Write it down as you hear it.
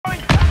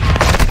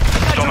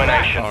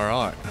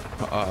Alright,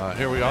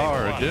 here we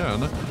are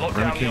again.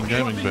 RemyKeene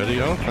Gaming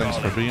video. Thanks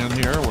for being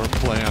here. We're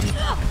playing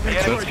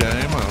this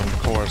game, and of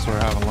course we're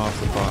having lots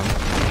of fun.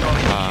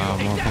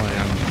 We're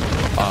playing,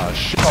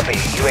 Copy.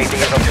 UAV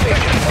is on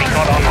station.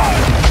 Recon on high.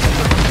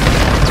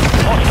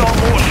 Hostile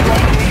more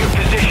strongly in your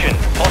position.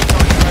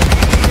 Hostile UAV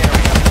in the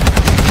area.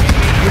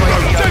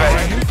 UAV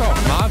overhead. You thought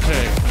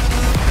magic.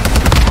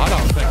 I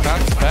don't think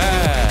that's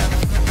bad.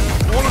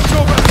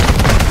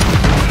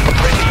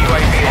 Friendly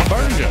UAV. I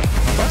burned you.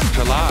 I burned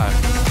you alive.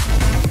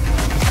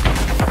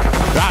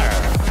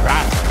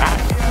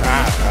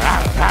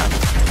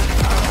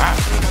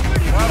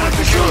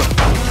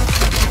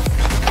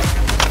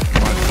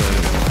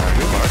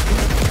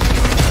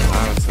 I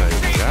would say,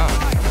 yeah.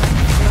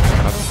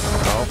 That's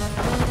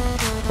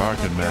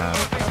barking mad.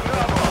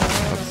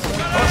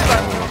 That's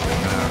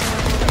barking mad.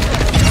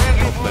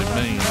 What they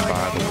mean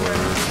by the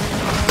word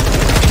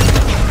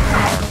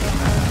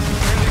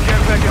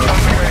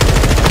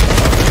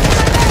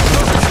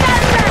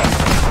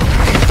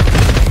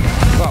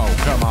oh,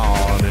 come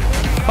on.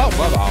 Oh,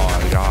 come on,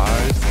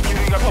 guys.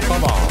 Oh,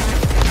 come on.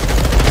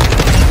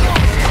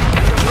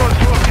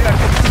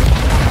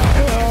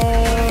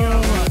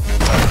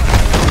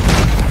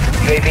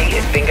 UAV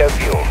is bingo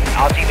fuel.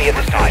 RTB at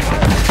this time.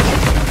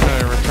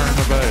 Okay, return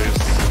to base.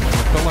 I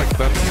feel like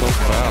that's so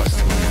fast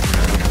when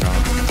you're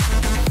gone.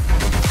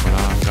 When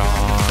I'm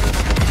gone.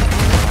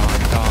 When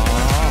I'm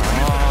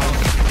gone.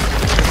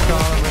 It's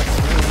gonna miss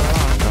me when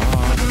I'm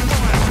gone.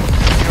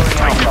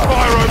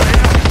 Fire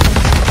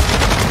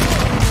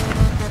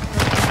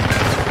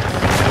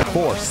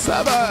 4-7,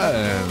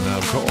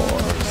 of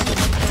course.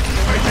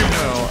 You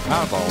know,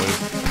 I've always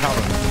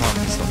having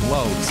tons and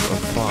loads of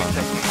fun.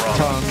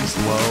 Tons,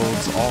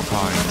 loads, all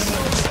kinds.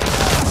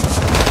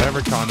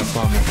 Every kind of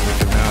fun we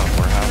can have.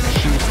 We're having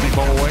Shoesty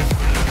boy.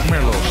 Come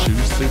here, little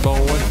Shoesty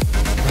boy.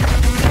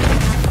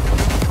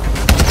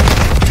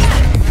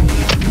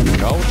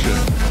 Gotcha.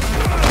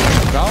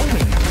 Got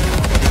me.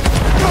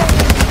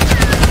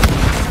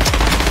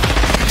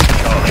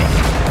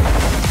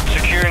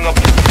 securing up.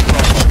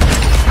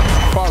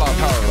 Fallout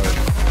power load.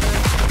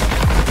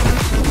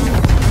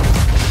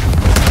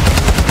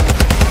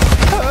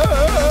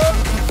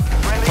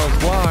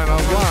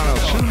 I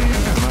was shooting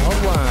and I was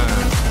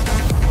blind.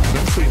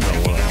 Didn't see no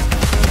one.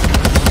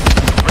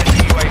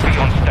 Friendly UAV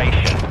on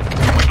station.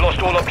 We've lost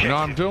all objectives. You know,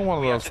 I'm doing one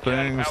of those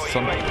things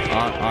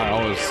I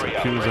always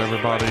accuse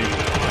everybody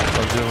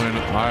of doing.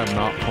 I am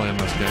not playing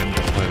this game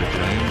to play the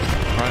game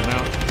right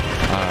now.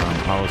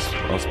 I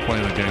was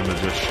playing a game to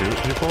just shoot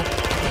people,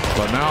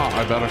 but now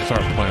I better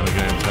start playing the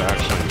game to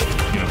actually,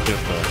 you know,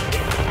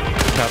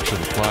 capture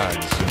the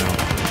flags, you know,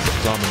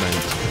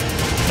 dominate.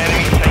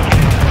 Enemy taken.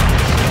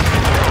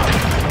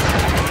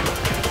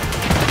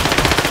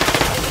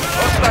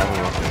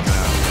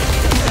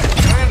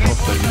 What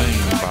they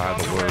mean by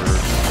the word.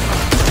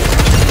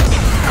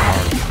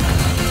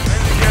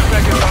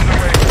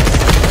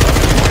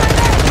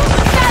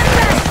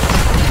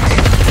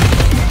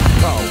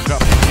 Oh,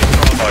 God.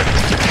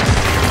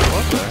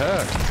 What the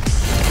heck?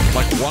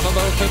 Like one of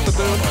those hit the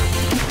dude?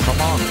 Come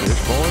on,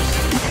 fish boys.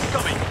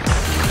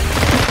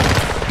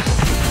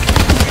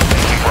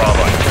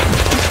 Bravo.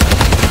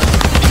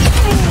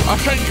 I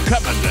see you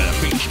coming there,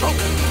 fish boy.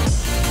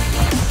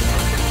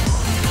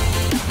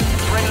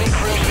 Friendly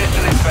cruise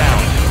missile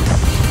inbound.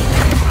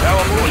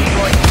 Our force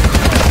strike.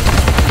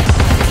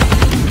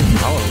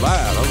 That was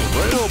bad. That was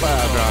real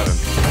bad driving.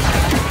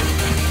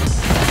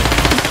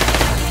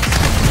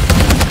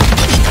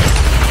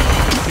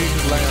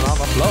 He's laying on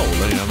the floor,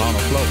 laying on the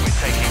floor. We're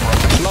taking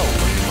rubber. Floor,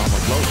 laying on the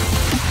floor.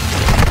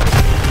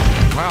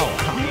 Wow.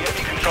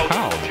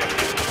 How?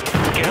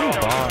 Get on.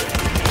 Bye.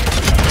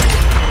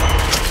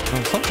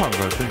 And sometimes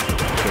I think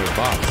they're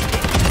bots.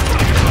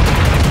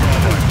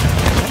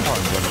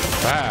 Sometimes they're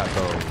bad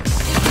though.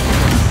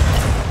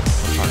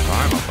 Sometimes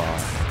I'm a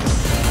bot.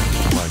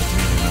 I'm like,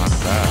 meaning not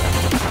bad.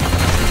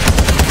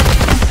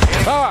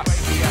 Ah!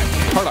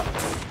 Hold up.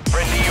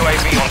 Friendly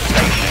UAV on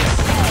station.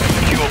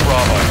 Secure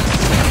Bravo.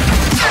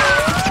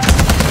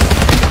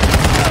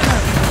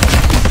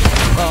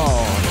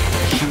 Oh,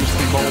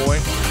 Shoesty boy.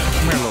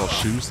 Come here, little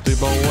Shoesty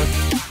boy.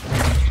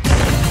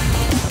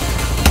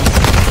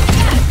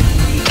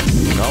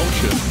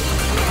 Gotcha.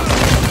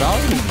 Got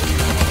him.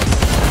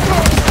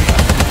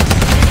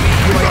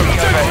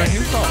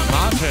 You thought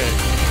magic.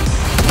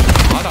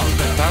 I don't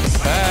think that's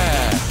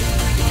bad.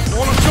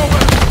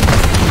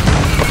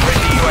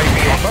 Friendly UAV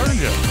I on burned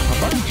you. I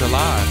burned you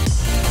alive.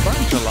 I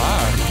burned you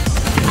alive.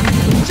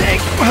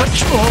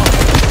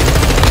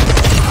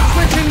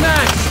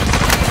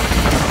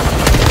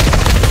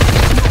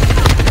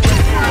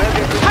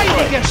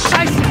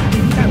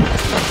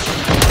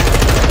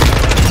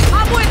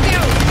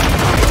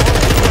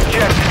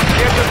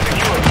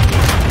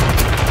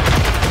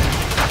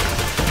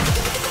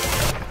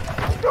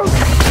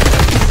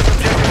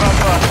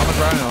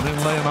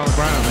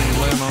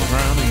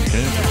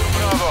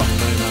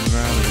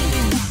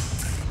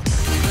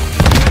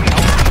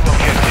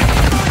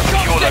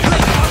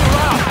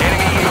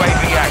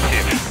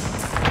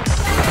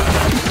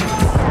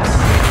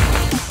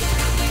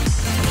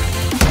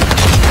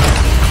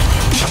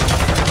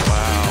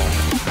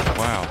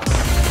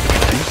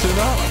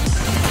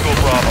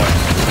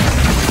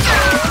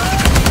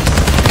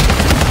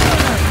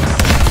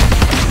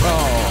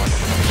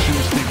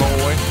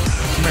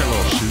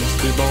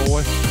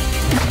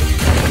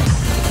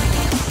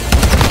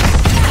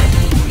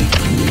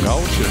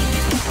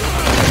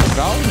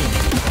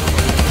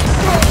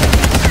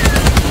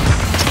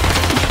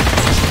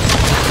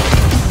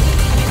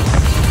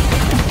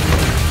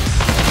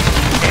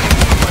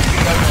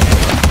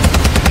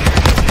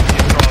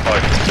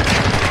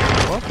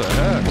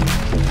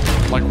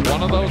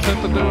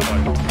 do it.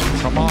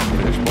 Come on,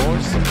 fish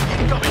boys.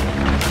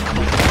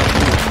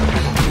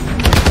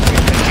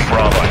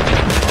 Bravo.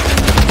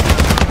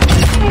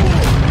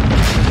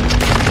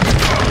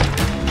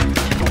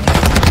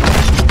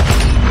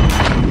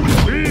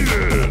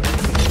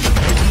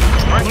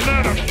 Running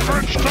out of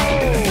French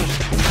toast!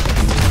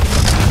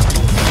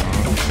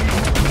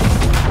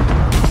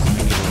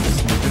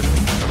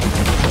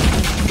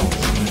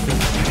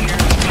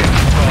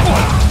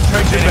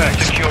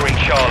 Securing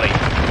Charlie.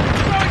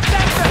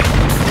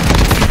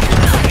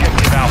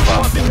 Objective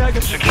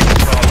Alpha. Secure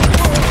Bravo.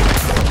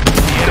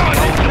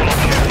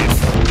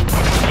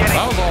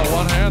 That was all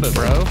one-handed,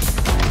 bro.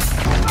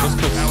 Just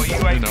because, Our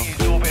UAV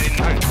is orbiting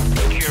now.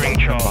 Securing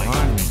Charlie.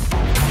 behind me.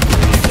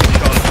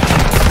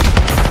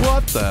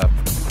 What the?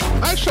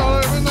 I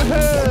shot him in the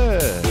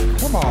head.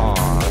 Come on.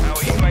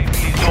 Our UAV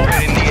is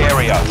orbiting the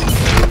area.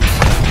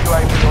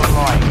 UAV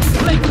online.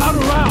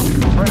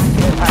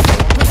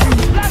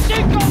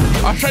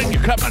 I think you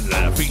coming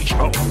there, fish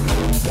boy.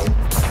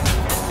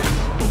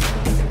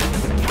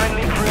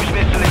 Friendly cruise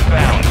missile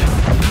inbound.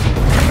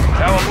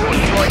 Our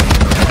force strike.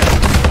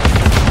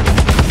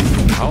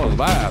 That was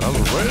bad. That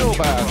was real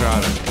bad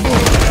driving.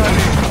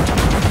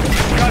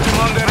 Got him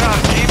on the run.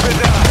 Keep it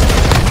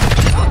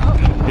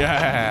down.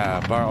 Yeah,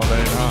 barrel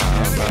day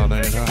high. Barrel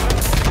day high.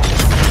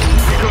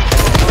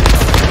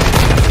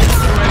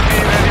 UAV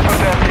ready for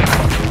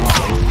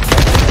testing.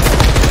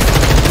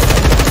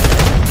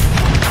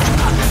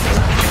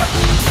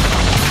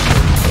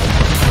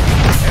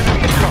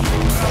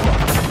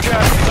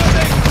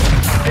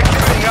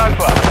 Executing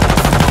Alpha.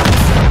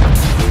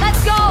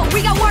 Let's go!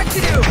 We got work to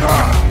do!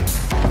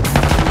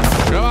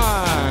 Come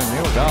on,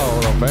 here we go,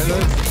 little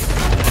baby.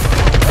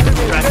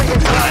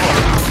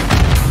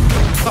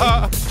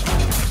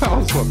 That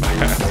was so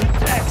bad.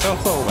 That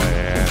was so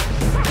bad.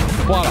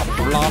 What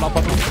a lot of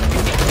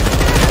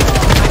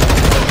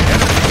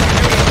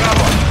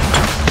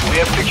We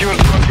have secured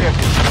the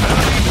objective.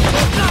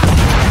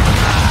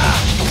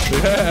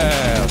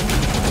 yeah.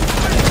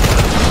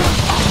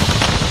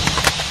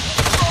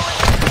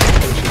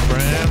 Fishy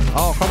friend.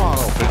 Oh, come on,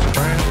 old fishy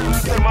friend.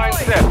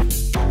 Mindset.